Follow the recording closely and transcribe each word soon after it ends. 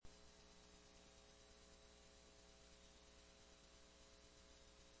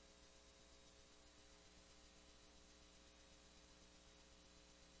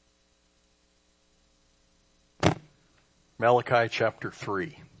Malachi chapter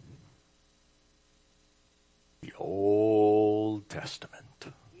 3. The Old Testament.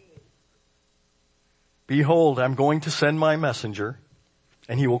 Behold, I'm going to send my messenger,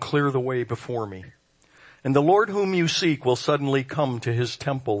 and he will clear the way before me. And the Lord whom you seek will suddenly come to his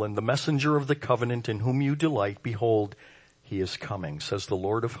temple, and the messenger of the covenant in whom you delight, behold, he is coming, says the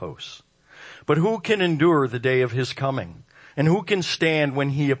Lord of hosts. But who can endure the day of his coming? And who can stand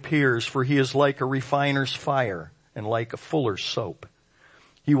when he appears? For he is like a refiner's fire and like a fuller's soap.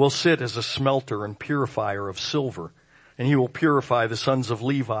 He will sit as a smelter and purifier of silver, and he will purify the sons of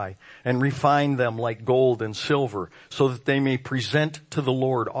Levi and refine them like gold and silver, so that they may present to the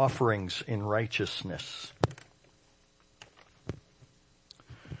Lord offerings in righteousness.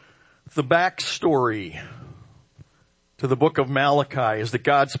 The backstory to the book of Malachi is that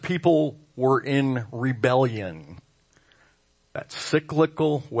God's people were in rebellion. That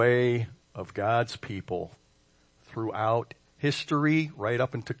cyclical way of God's people throughout history, right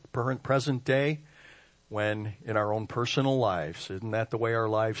up into present day, when in our own personal lives, isn't that the way our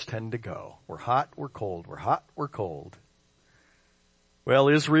lives tend to go? We're hot, we're cold, we're hot, we're cold. Well,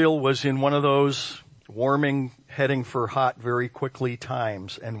 Israel was in one of those warming, heading for hot very quickly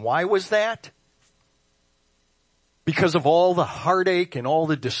times. And why was that? Because of all the heartache and all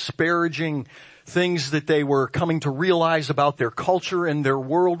the disparaging things that they were coming to realize about their culture and their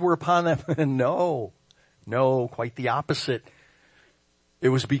world were upon them. No, quite the opposite. It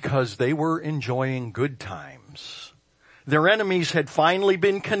was because they were enjoying good times. Their enemies had finally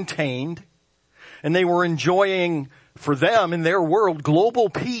been contained, and they were enjoying, for them in their world, global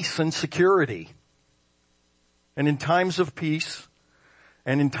peace and security. And in times of peace,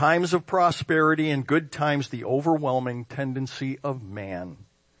 and in times of prosperity and good times, the overwhelming tendency of man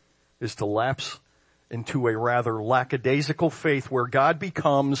is to lapse into a rather lackadaisical faith where God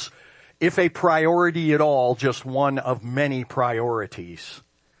becomes, if a priority at all, just one of many priorities.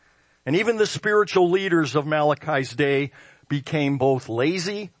 And even the spiritual leaders of Malachi's day became both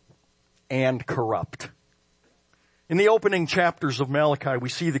lazy and corrupt. In the opening chapters of Malachi, we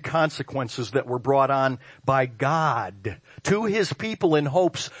see the consequences that were brought on by God to his people in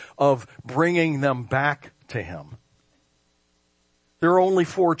hopes of bringing them back to him. There are only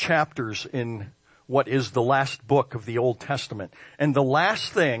 4 chapters in what is the last book of the Old Testament. And the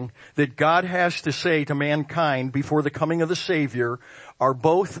last thing that God has to say to mankind before the coming of the Savior are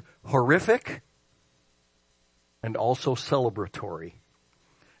both horrific and also celebratory.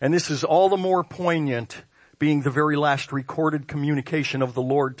 And this is all the more poignant being the very last recorded communication of the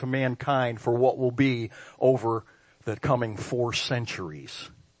Lord to mankind for what will be over the coming 4 centuries.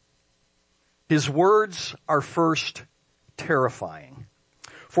 His words are first terrifying.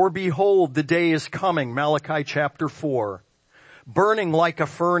 For behold, the day is coming, Malachi chapter 4, burning like a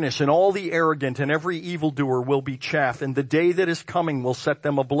furnace, and all the arrogant and every evildoer will be chaff, and the day that is coming will set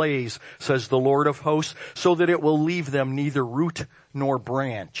them ablaze, says the Lord of hosts, so that it will leave them neither root nor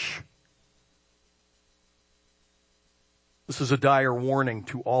branch. This is a dire warning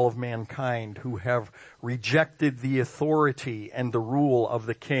to all of mankind who have rejected the authority and the rule of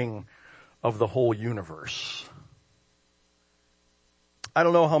the King of the whole universe. I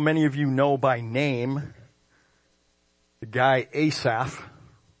don't know how many of you know by name the guy Asaph.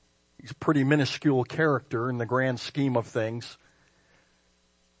 He's a pretty minuscule character in the grand scheme of things.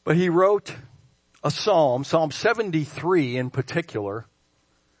 But he wrote a psalm, Psalm 73 in particular,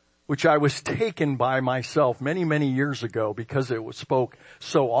 which I was taken by myself many, many years ago because it spoke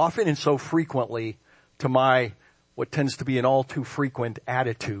so often and so frequently to my, what tends to be an all too frequent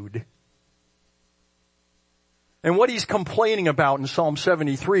attitude. And what he's complaining about in Psalm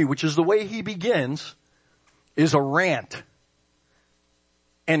 73, which is the way he begins, is a rant.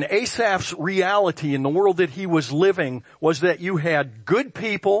 And Asaph's reality in the world that he was living was that you had good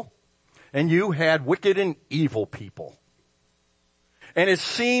people and you had wicked and evil people. And it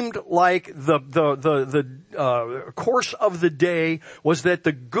seemed like the course of the day was that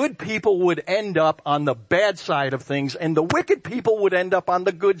the good people would end up on the bad side of things and the wicked people would end up on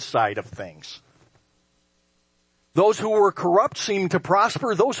the good side of things. Those who were corrupt seemed to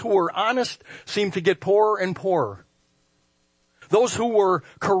prosper. Those who were honest seemed to get poorer and poorer. Those who were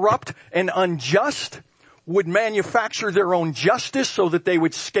corrupt and unjust would manufacture their own justice so that they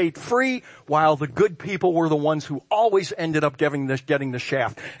would skate free, while the good people were the ones who always ended up getting the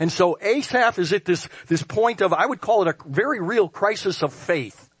shaft. And so Asaph is at this point of, I would call it a very real crisis of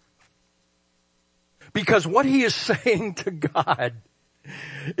faith. Because what he is saying to God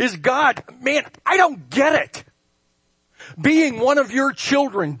is, God, man, I don't get it. Being one of your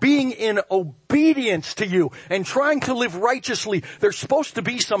children, being in obedience to you and trying to live righteously, there's supposed to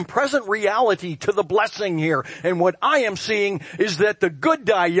be some present reality to the blessing here. And what I am seeing is that the good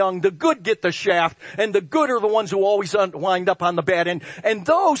die young, the good get the shaft, and the good are the ones who always wind up on the bad end. And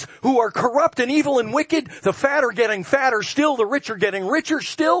those who are corrupt and evil and wicked, the fat are getting fatter still, the rich are getting richer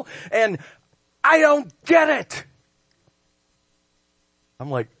still, and I don't get it. I'm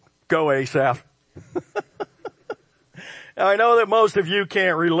like, go Asaph. Now, I know that most of you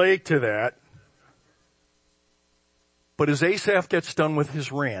can't relate to that. But as Asaph gets done with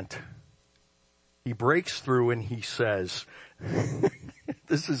his rant, he breaks through and he says,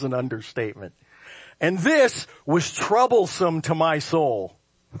 this is an understatement, and this was troublesome to my soul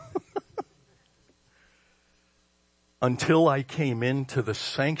until I came into the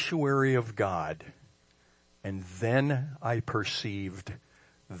sanctuary of God, and then I perceived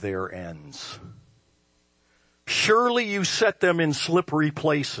their ends. Surely you set them in slippery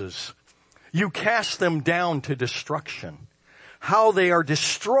places. You cast them down to destruction. How they are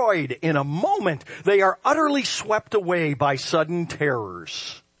destroyed in a moment. They are utterly swept away by sudden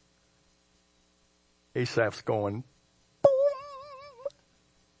terrors. Asaph's going, boom!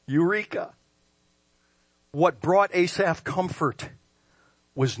 Eureka! What brought Asaph comfort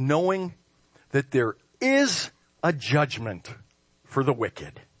was knowing that there is a judgment for the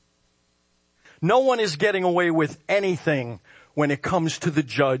wicked. No one is getting away with anything when it comes to the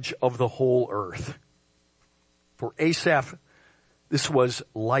judge of the whole earth. For Asaph, this was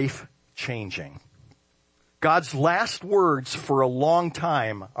life-changing. God's last words for a long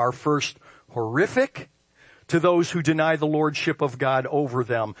time are first horrific to those who deny the lordship of God over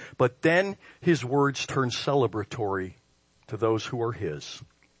them, but then his words turn celebratory to those who are his.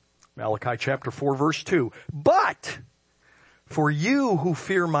 Malachi chapter 4 verse 2. But for you who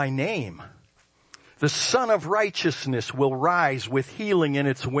fear my name, the Son of Righteousness will rise with healing in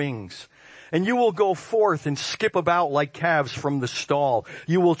its wings. And you will go forth and skip about like calves from the stall.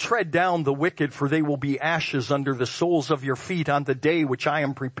 You will tread down the wicked, for they will be ashes under the soles of your feet on the day which I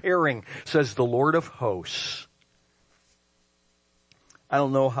am preparing, says the Lord of hosts. I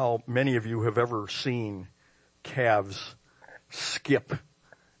don't know how many of you have ever seen calves skip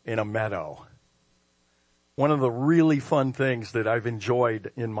in a meadow. One of the really fun things that I've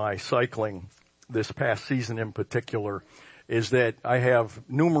enjoyed in my cycling this past season in particular is that I have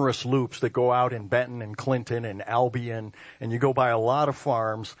numerous loops that go out in Benton and Clinton and Albion, and you go by a lot of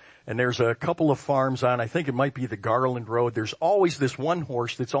farms, and there's a couple of farms on, I think it might be the Garland Road. There's always this one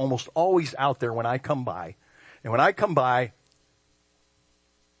horse that's almost always out there when I come by. And when I come by,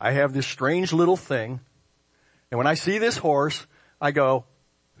 I have this strange little thing, and when I see this horse, I go,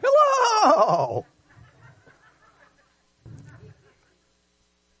 hello!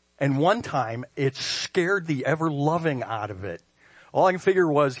 And one time, it scared the ever-loving out of it. All I can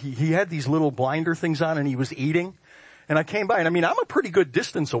figure was he had these little blinder things on and he was eating. And I came by, and I mean, I'm a pretty good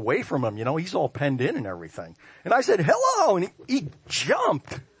distance away from him, you know, he's all penned in and everything. And I said, hello, and he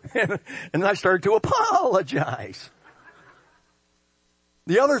jumped. And then I started to apologize.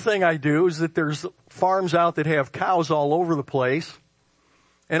 The other thing I do is that there's farms out that have cows all over the place.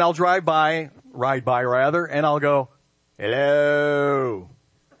 And I'll ride by, and I'll go, hello.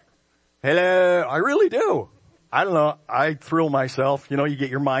 Hello. I really do. I don't know. I thrill myself. You know, you get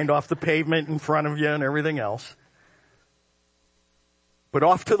your mind off the pavement in front of you and everything else. But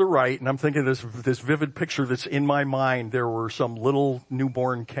off to the right, and I'm thinking this vivid picture that's in my mind, there were some little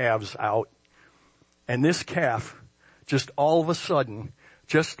newborn calves out. And this calf, just all of a sudden,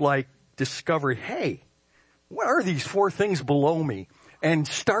 just like discovered, hey, what are these four things below me? And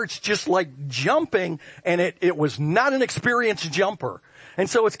starts just like jumping, and it was not an experienced jumper. And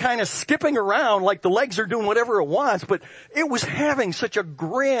so it's kind of skipping around like the legs are doing whatever it wants, but it was having such a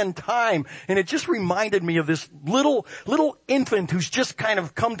grand time. And it just reminded me of this little infant who's just kind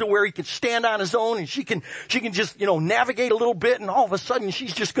of come to where he can stand on his own, and she can just, you know, navigate a little bit, and all of a sudden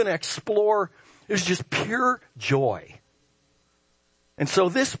she's just going to explore. It was just pure joy. And so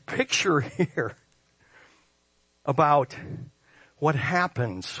this picture here about what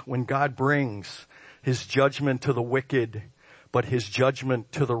happens when God brings his judgment to the wicked, but his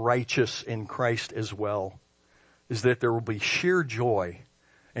judgment to the righteous in Christ as well, is that there will be sheer joy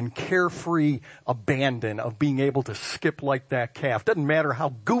and carefree abandon of being able to skip like that calf. Doesn't matter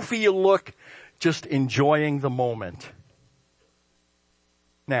how goofy you look, just enjoying the moment.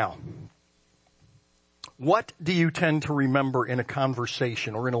 Now, what do you tend to remember in a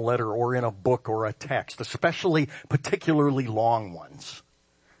conversation or in a letter or in a book or a text, especially particularly long ones?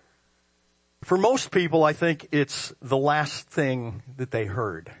 For most people, I think it's the last thing that they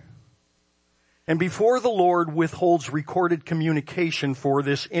heard. And before the Lord withholds recorded communication for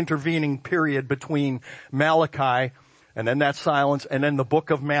this intervening period between Malachi and then that silence and then the book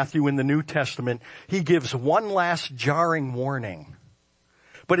of Matthew in the New Testament, he gives one last jarring warning.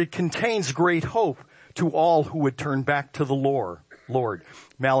 But it contains great hope to all who would turn back to the Lord.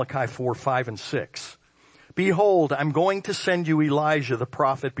 Malachi 4, 5, and 6. Behold, I'm going to send you Elijah the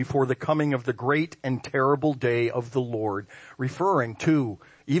prophet before the coming of the great and terrible day of the Lord, referring to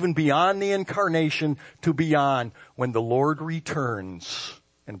even beyond the incarnation to beyond when the Lord returns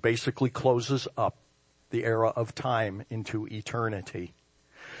and basically closes up the era of time into eternity.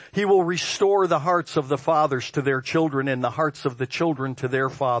 He will restore the hearts of the fathers to their children and the hearts of the children to their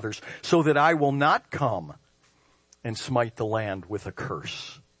fathers, so that I will not come and smite the land with a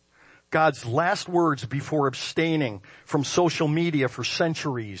curse. God's last words before abstaining from social media for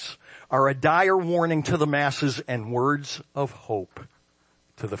centuries are a dire warning to the masses and words of hope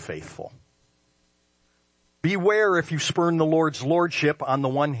to the faithful. Beware if you spurn the Lord's lordship on the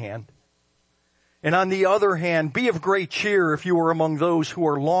one hand, and on the other hand, be of great cheer if you are among those who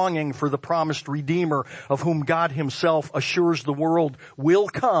are longing for the promised Redeemer, of whom God himself assures the world will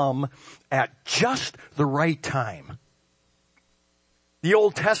come at just the right time. The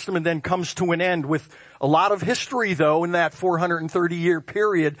Old Testament then comes to an end with a lot of history, though, in that 430-year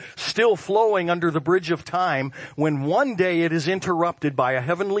period, still flowing under the bridge of time, when one day it is interrupted by a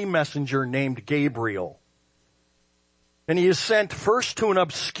heavenly messenger named Gabriel. And he is sent first to an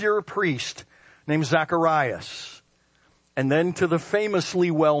obscure priest named Zacharias, and then to the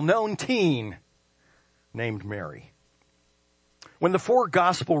famously well-known teen named Mary. When the four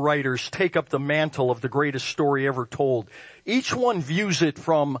gospel writers take up the mantle of the greatest story ever told, each one views it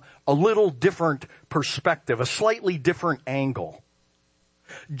from a little different perspective, a slightly different angle.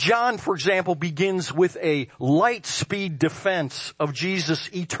 John, for example, begins with a light-speed defense of Jesus'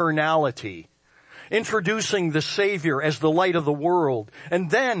 eternality, introducing the Savior as the light of the world,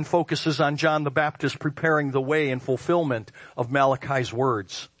 and then focuses on John the Baptist preparing the way in fulfillment of Malachi's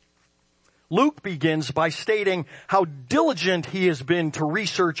words. Luke begins by stating how diligent he has been to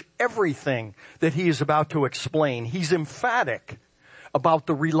research everything that he is about to explain. He's emphatic about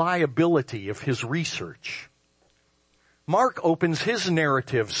the reliability of his research. Mark opens his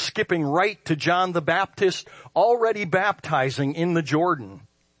narrative, skipping right to John the Baptist already baptizing in the Jordan.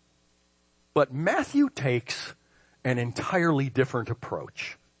 But Matthew takes an entirely different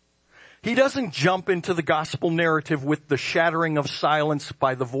approach. He doesn't jump into the gospel narrative with the shattering of silence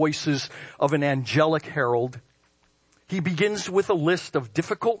by the voices of an angelic herald. He begins with a list of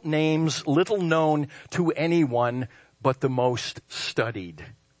difficult names, little known to anyone but the most studied.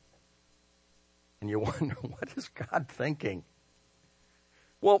 And you wonder, what is God thinking?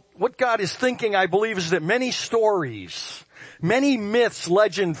 Well, what God is thinking, I believe, is that many stories, many myths,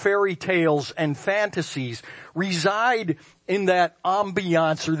 legend, fairy tales, and fantasies reside in that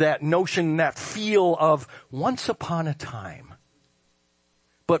ambiance or that notion, that feel of once upon a time.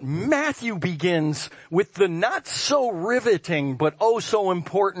 But Matthew begins with the not so riveting but oh so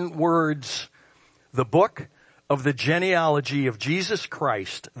important words, the book of the genealogy of Jesus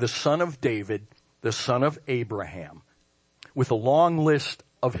Christ, the son of David, the son of Abraham, with a long list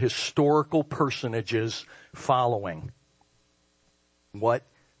of historical personages following. What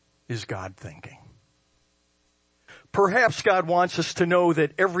is God thinking? Perhaps God wants us to know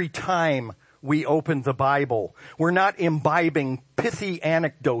that every time we open the Bible, we're not imbibing pithy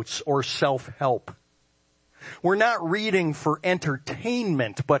anecdotes or self-help. We're not reading for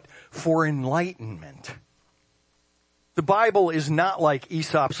entertainment, but for enlightenment. The Bible is not like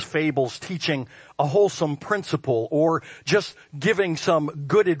Aesop's fables teaching a wholesome principle or just giving some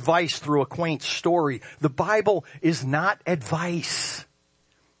good advice through a quaint story. The Bible is not advice.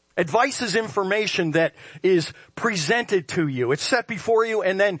 Advice is information that is presented to you. It's set before you,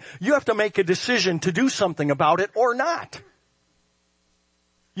 and then you have to make a decision to do something about it or not.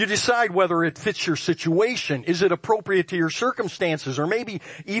 You decide whether it fits your situation. Is it appropriate to your circumstances or maybe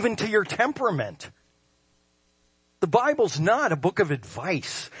even to your temperament? The Bible's not a book of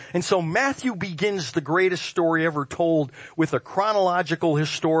advice. And so Matthew begins the greatest story ever told with a chronological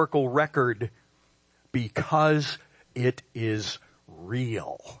historical record because it is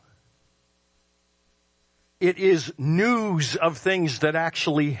real. It is news of things that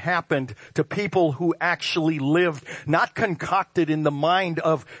actually happened to people who actually lived, not concocted in the mind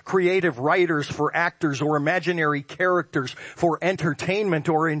of creative writers for actors or imaginary characters for entertainment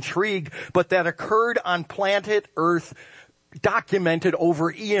or intrigue, but that occurred on planet Earth, documented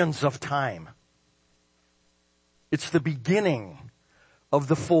over eons of time. It's the beginning of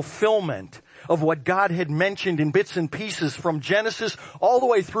the fulfillment of what God had mentioned in bits and pieces from Genesis all the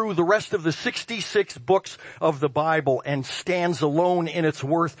way through the rest of the 66 books of the Bible, and stands alone in its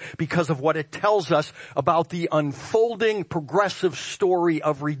worth because of what it tells us about the unfolding progressive story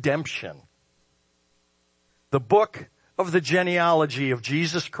of redemption. The book of the genealogy of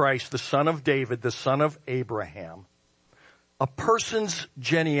Jesus Christ, the son of David, the son of Abraham. A person's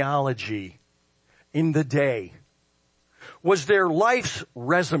genealogy in the day was their life's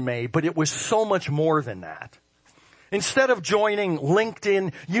resume, but it was so much more than that. Instead of joining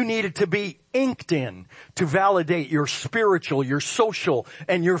LinkedIn, you needed to be inked in to validate your spiritual, your social,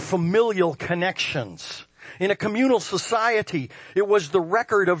 and your familial connections. In a communal society, it was the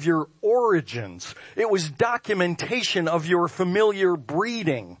record of your origins. It was documentation of your familiar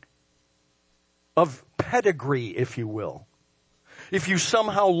breeding, of pedigree, if you will. If you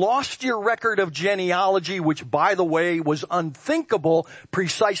somehow lost your record of genealogy, which, by the way, was unthinkable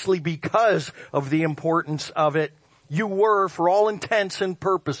precisely because of the importance of it, you were, for all intents and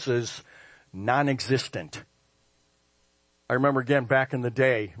purposes, non-existent. I remember again back in the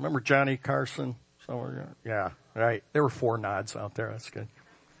day, remember Johnny Carson? Yeah, right. There were 4 nods out there. That's good.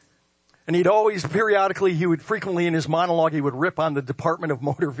 And he would frequently in his monologue, he would rip on the Department of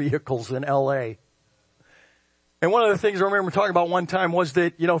Motor Vehicles in L.A. And one of the things I remember talking about one time was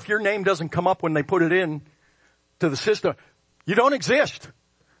that, if your name doesn't come up when they put it in to the system, you don't exist.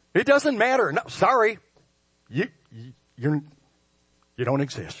 It doesn't matter. No, sorry. You don't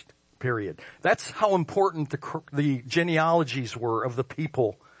exist. Period. That's how important the genealogies were of the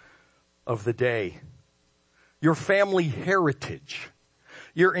people of the day. Your family heritage,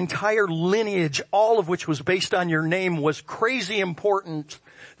 your entire lineage, all of which was based on your name, was crazy important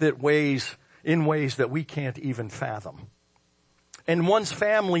in ways that we can't even fathom. And one's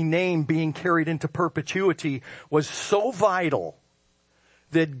family name being carried into perpetuity was so vital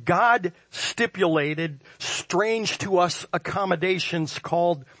that God stipulated strange to us accommodations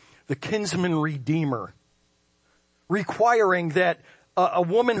called the kinsman redeemer, requiring that a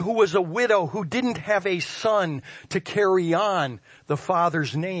woman who was a widow who didn't have a son to carry on the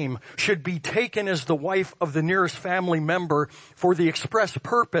father's name should be taken as the wife of the nearest family member for the express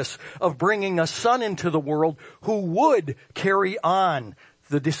purpose of bringing a son into the world who would carry on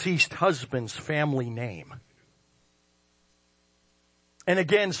the deceased husband's family name. And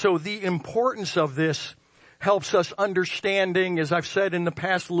again, so the importance of this helps us understanding, as I've said in the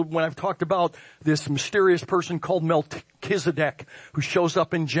past when I've talked about this mysterious person called Melchizedek, who shows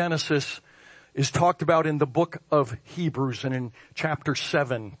up in Genesis, is talked about in the book of Hebrews. And in chapter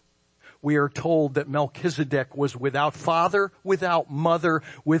 7, we are told that Melchizedek was without father, without mother,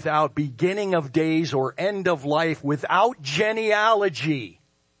 without beginning of days or end of life, without genealogy.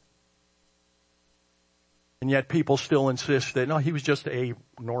 And yet people still insist that, no, he was just a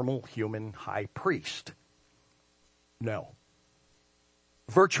normal human high priest. No.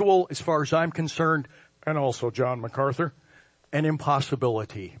 Virtual, as far as I'm concerned, and also John MacArthur, an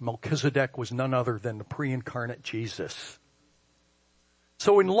impossibility. Melchizedek was none other than the pre-incarnate Jesus.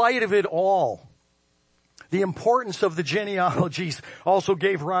 So in light of it all, the importance of the genealogies also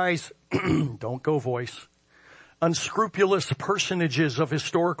gave rise, don't go voice, unscrupulous personages of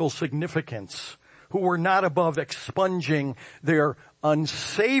historical significance who were not above expunging their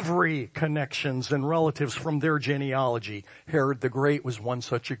unsavory connections and relatives from their genealogy. Herod the Great was one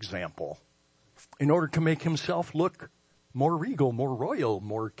such example. In order to make himself look more regal, more royal,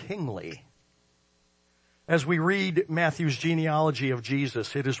 more kingly. As we read Matthew's genealogy of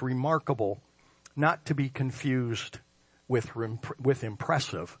Jesus, it is remarkable not to be confused with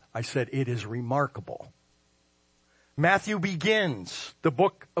impressive. I said it is remarkable. Matthew begins the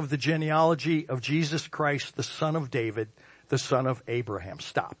book of the genealogy of Jesus Christ, the son of David, the son of Abraham.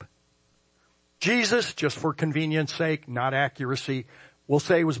 Stop. Jesus, just for convenience sake, not accuracy, we'll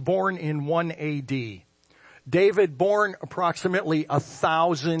say was born in 1 AD. David, born approximately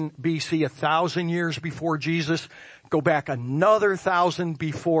 1000 BC, 1,000 years before Jesus. Go back another 1,000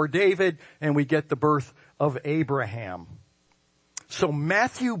 before David, and we get the birth of Abraham. So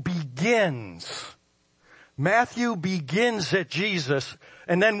Matthew begins at Jesus,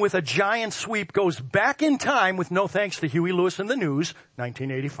 and then with a giant sweep goes back in time with no thanks to Huey Lewis and the News,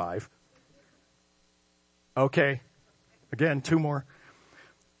 1985. Okay. Again, 2 more.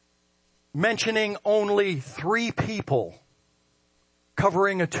 Mentioning only 3 people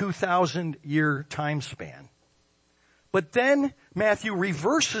covering a 2,000-year time span. But then Matthew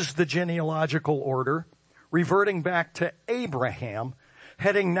reverses the genealogical order, reverting back to Abraham,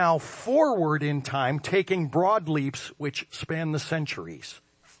 heading now forward in time, taking broad leaps which span the centuries.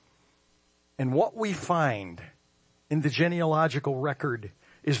 And what we find in the genealogical record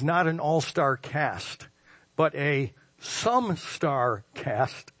is not an all-star cast, but a some-star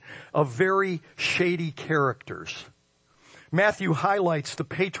cast of very shady characters. Matthew highlights the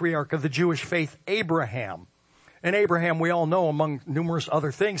patriarch of the Jewish faith, Abraham. And Abraham, we all know, among numerous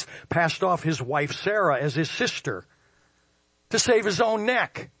other things, passed off his wife Sarah as his sister to save his own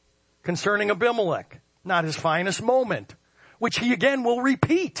neck concerning Abimelech. Not his finest moment, which he again will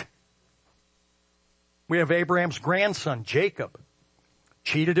repeat. We have Abraham's grandson, Jacob,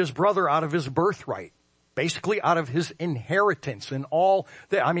 cheated his brother out of his birthright, basically out of his inheritance and all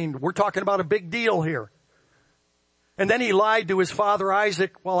that. I mean, we're talking about a big deal here. And then he lied to his father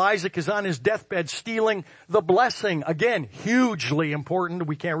Isaac while Isaac is on his deathbed, stealing the blessing. Again, hugely important.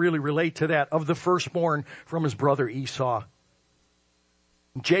 We can't really relate to that, of the firstborn from his brother Esau.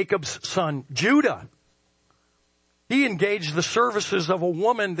 Jacob's son, Judah. He engaged the services of a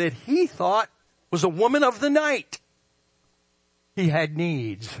woman that he thought was a woman of the night. He had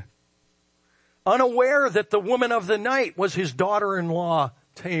needs. Unaware that the woman of the night was his daughter-in-law,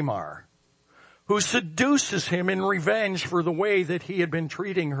 Tamar, who seduces him in revenge for the way that he had been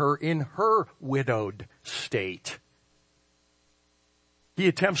treating her in her widowed state. He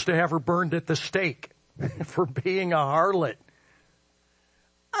attempts to have her burned at the stake for being a harlot,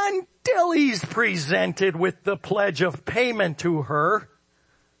 until he's presented with the pledge of payment to her,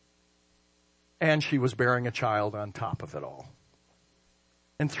 and she was bearing a child on top of it all.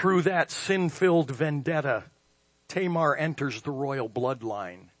 And through that sin-filled vendetta, Tamar enters the royal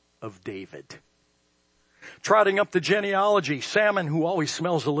bloodline of David. Trotting up the genealogy, Salmon, who always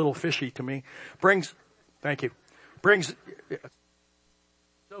smells a little fishy to me, brings,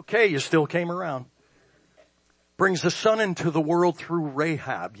 okay, you still came around. Brings the son into the world through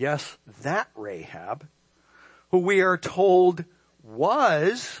Rahab. Yes, that Rahab, who we are told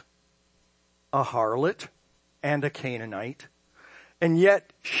was a harlot and a Canaanite. And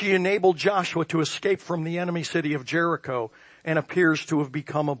yet she enabled Joshua to escape from the enemy city of Jericho and appears to have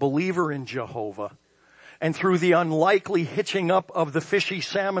become a believer in Jehovah. And through the unlikely hitching up of the fishy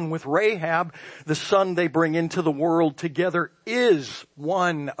salmon with Rahab, the son they bring into the world together is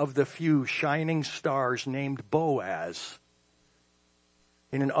one of the few shining stars named Boaz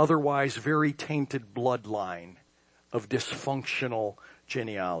in an otherwise very tainted bloodline of dysfunctional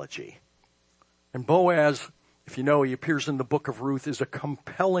genealogy. And Boaz, if you know, he appears in the book of Ruth, is a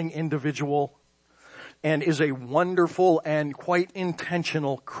compelling individual and is a wonderful and quite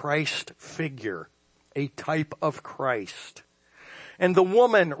intentional Christ figure, a type of Christ. And the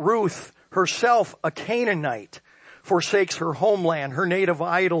woman, Ruth, herself a Canaanite, forsakes her homeland, her native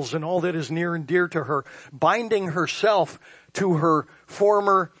idols, and all that is near and dear to her, binding herself to her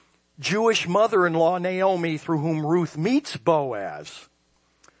former Jewish mother-in-law, Naomi, through whom Ruth meets Boaz,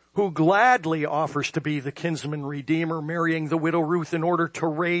 who gladly offers to be the kinsman redeemer, marrying the widow Ruth in order to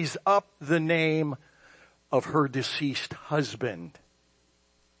raise up the name of her deceased husband.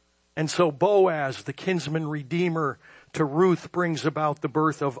 And so Boaz, the kinsman redeemer to Ruth, brings about the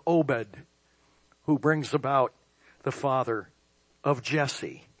birth of Obed, who brings about the father of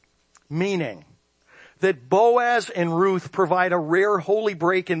Jesse. Meaning that Boaz and Ruth provide a rare holy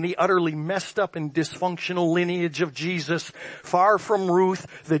break in the utterly messed up and dysfunctional lineage of Jesus. Far from Ruth,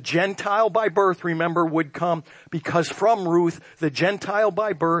 the Gentile by birth, remember, would come, because from Ruth, the Gentile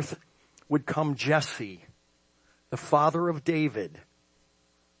by birth, would come Jesse, the father of David,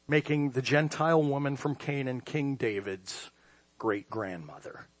 making the Gentile woman from Canaan King David's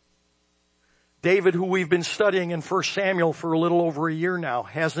great-grandmother. David, who we've been studying in 1 Samuel for a little over a year now,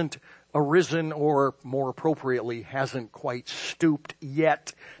 hasn't arisen, or more appropriately, hasn't quite stooped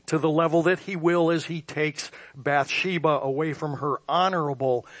yet to the level that he will as he takes Bathsheba away from her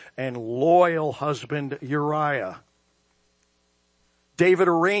honorable and loyal husband Uriah. David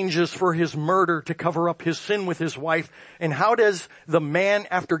arranges for his murder to cover up his sin with his wife. And how does the man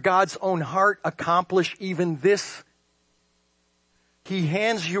after God's own heart accomplish even this? He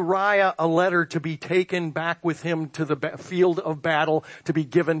hands Uriah a letter to be taken back with him to the field of battle to be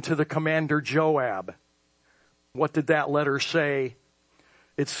given to the commander Joab. What did that letter say?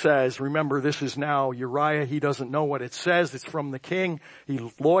 It says, remember, this is now Uriah. He doesn't know what it says. It's from the king. He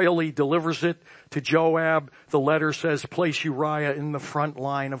loyally delivers it to Joab. The letter says, place Uriah in the front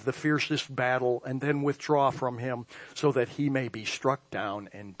line of the fiercest battle and then withdraw from him so that he may be struck down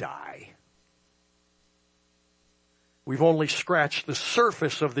and die. We've only scratched the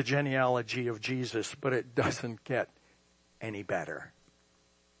surface of the genealogy of Jesus, but it doesn't get any better.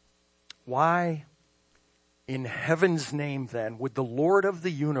 Why, in heaven's name then, would the Lord of the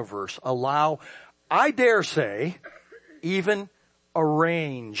universe allow, I dare say, even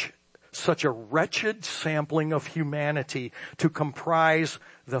arrange such a wretched sampling of humanity to comprise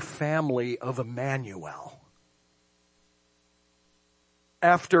the family of Emmanuel.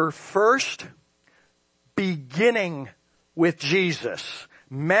 After first beginning with Jesus,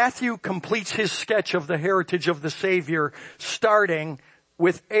 Matthew completes his sketch of the heritage of the Savior, starting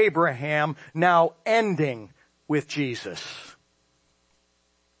with Abraham, now ending with Jesus.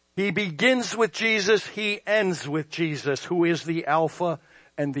 He begins with Jesus, he ends with Jesus, who is the Alpha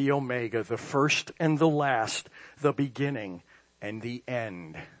and the Omega, the first and the last, the beginning and the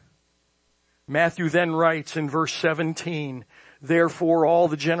end. Matthew then writes in verse 17, therefore all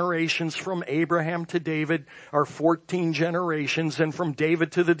the generations from Abraham to David are 14 generations, and from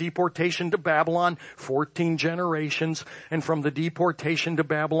David to the deportation to Babylon, 14 generations, and from the deportation to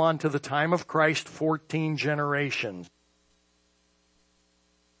Babylon to the time of Christ, 14 generations.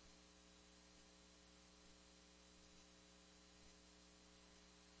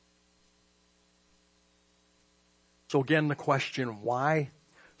 So again, the question, why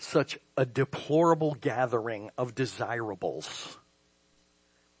such a deplorable gathering of desirables?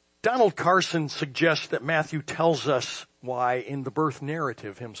 Donald Carson suggests that Matthew tells us why in the birth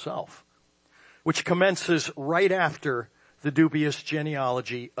narrative himself, which commences right after the dubious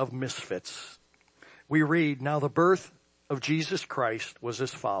genealogy of misfits. We read, now the birth of Jesus Christ was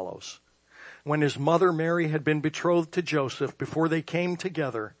as follows. When his mother Mary had been betrothed to Joseph, before they came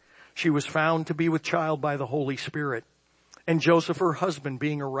together, she was found to be with child by the Holy Spirit. And Joseph, her husband,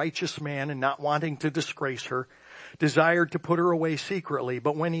 being a righteous man and not wanting to disgrace her, desired to put her away secretly.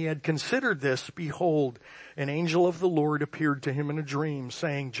 But when he had considered this, behold, an angel of the Lord appeared to him in a dream,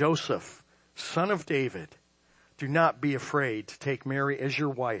 saying, Joseph, son of David, do not be afraid to take Mary as your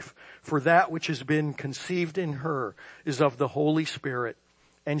wife, for that which has been conceived in her is of the Holy Spirit,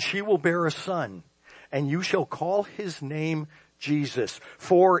 and she will bear a son, and you shall call his name Jesus,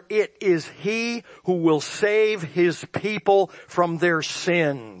 for it is he who will save his people from their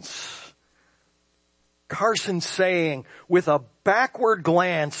sins. Carson saying, with a backward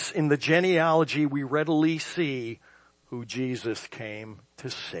glance in the genealogy, we readily see who Jesus came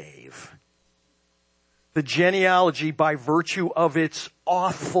to save. The genealogy, by virtue of its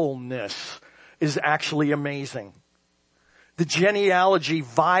awfulness, is actually amazing. The genealogy,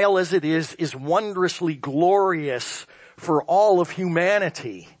 vile as it is wondrously glorious for all of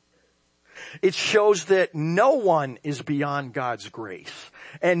humanity. It shows that no one is beyond God's grace,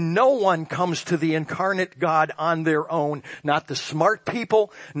 and no one comes to the incarnate God on their own. Not the smart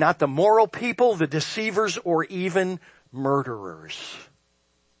people, not the moral people, the deceivers, or even murderers.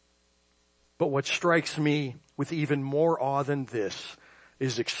 But what strikes me with even more awe than this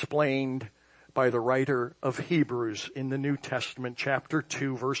is explained by the writer of Hebrews in the New Testament, chapter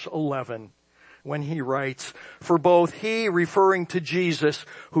 2, verse 11. When he writes, for both he, referring to Jesus,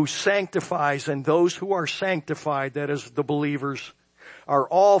 who sanctifies, and those who are sanctified, that is the believers, are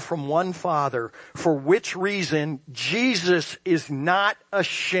all from one Father, for which reason Jesus is not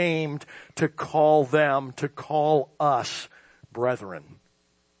ashamed to call us brethren,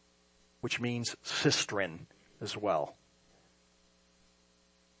 which means sistren as well.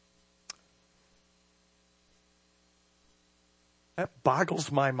 That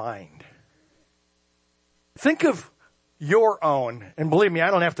boggles my mind. Think of your own, and believe me, I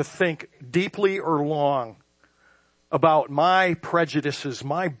don't have to think deeply or long about my prejudices,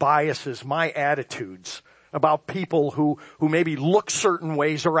 my biases, my attitudes about people who maybe look certain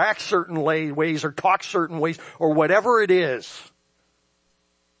ways or act certain ways or talk certain ways or whatever it is.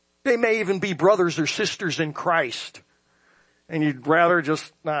 They may even be brothers or sisters in Christ, and you'd rather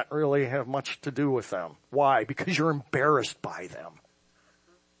just not really have much to do with them. Why? Because you're embarrassed by them.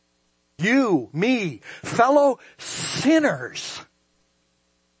 You, me, fellow sinners,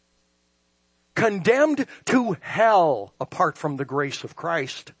 condemned to hell apart from the grace of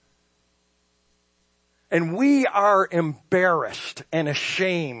Christ. And we are embarrassed and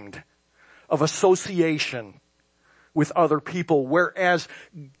ashamed of association with other people, whereas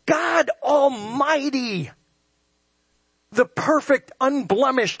God Almighty, the perfect,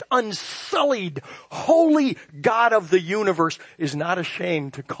 unblemished, unsullied, holy God of the universe, is not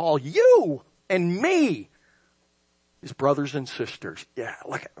ashamed to call you and me his brothers and sisters. Yeah,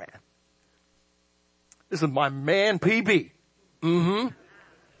 look at man. This is my man PB.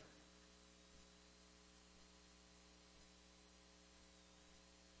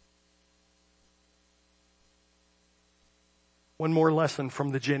 One more lesson from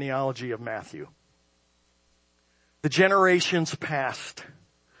the genealogy of Matthew. The generations past,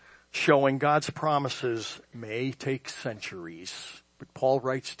 showing God's promises, may take centuries. But Paul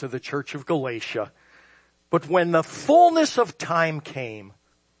writes to the church of Galatia, but when the fullness of time came,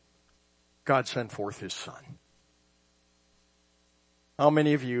 God sent forth his Son. How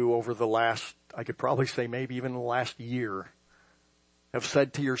many of you over the last, I could probably say maybe even the last year, have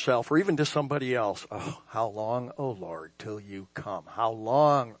said to yourself or even to somebody else, oh, how long, oh Lord, till you come? How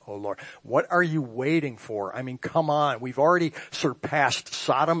long, oh Lord? What are you waiting for? I mean, come on. We've already surpassed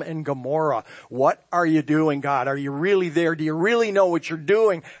Sodom and Gomorrah. What are you doing, God? Are you really there? Do you really know what you're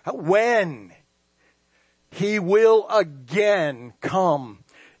doing? When? He will again come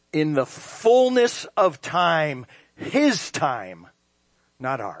in the fullness of time, his time,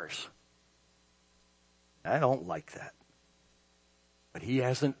 not ours. I don't like that. But he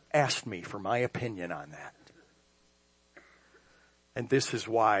hasn't asked me for my opinion on that. And this is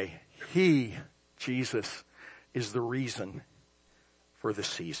why he, Jesus, is the reason for the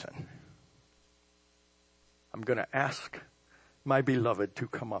season. I'm going to ask my beloved to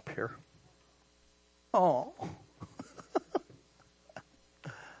come up here. Oh.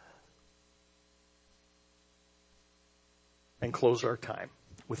 And close our time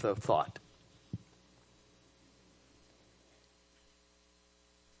with a thought.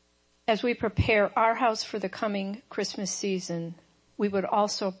 As we prepare our house for the coming Christmas season, we would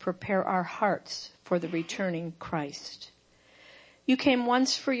also prepare our hearts for the returning Christ. You came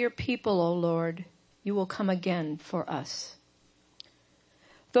once for your people, O Lord. You will come again for us.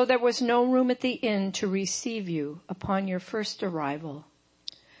 Though there was no room at the inn to receive you upon your first arrival,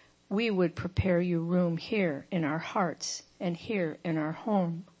 we would prepare you room here in our hearts and here in our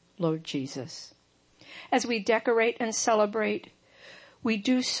home, Lord Jesus. As we decorate and celebrate, we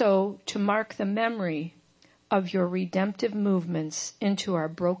do so to mark the memory of your redemptive movements into our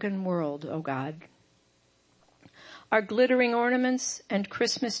broken world, O God. Our glittering ornaments and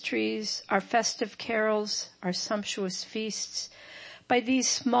Christmas trees, our festive carols, our sumptuous feasts, by these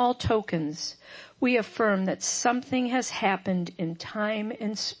small tokens, we affirm that something has happened in time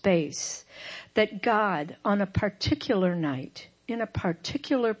and space, that God, on a particular night, in a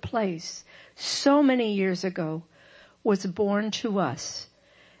particular place, so many years ago, was born to us,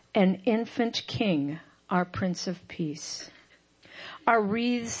 an infant king, our Prince of Peace. Our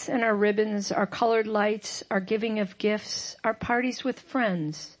wreaths and our ribbons, our colored lights, our giving of gifts, our parties with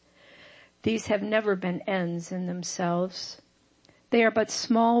friends, these have never been ends in themselves. They are but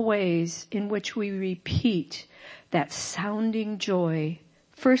small ways in which we repeat that sounding joy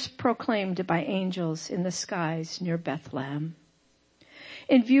first proclaimed by angels in the skies near Bethlehem.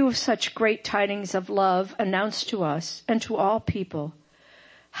 In view of such great tidings of love announced to us and to all people,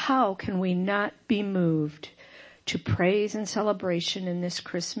 how can we not be moved to praise and celebration in this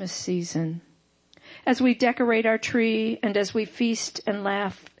Christmas season? As we decorate our tree and as we feast and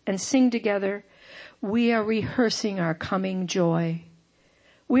laugh and sing together, we are rehearsing our coming joy.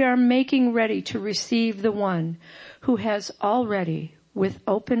 We are making ready to receive the one who has already with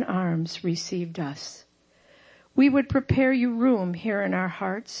open arms received us. We would prepare you room here in our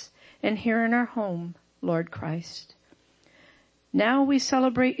hearts and here in our home, Lord Christ. Now we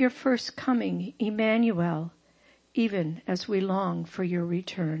celebrate your first coming, Emmanuel, even as we long for your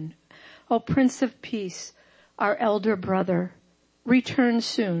return. O Prince of Peace, our elder brother, return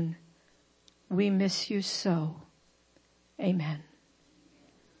soon. We miss you so. Amen.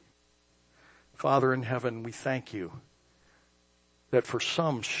 Father in heaven, we thank you that for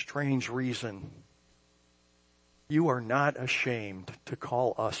some strange reason, you are not ashamed to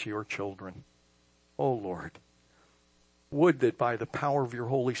call us your children. Oh Lord, would that by the power of your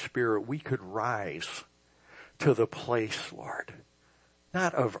Holy Spirit we could rise to the place, Lord,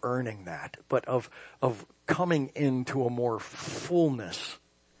 not of earning that, but of coming into a more fullness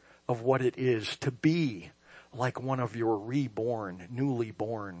of what it is to be like one of your reborn, newly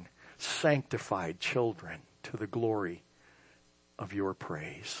born, sanctified children to the glory of your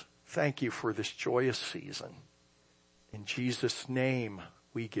praise. Thank you for this joyous season. In Jesus' name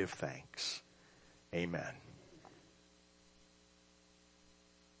we give thanks. Amen.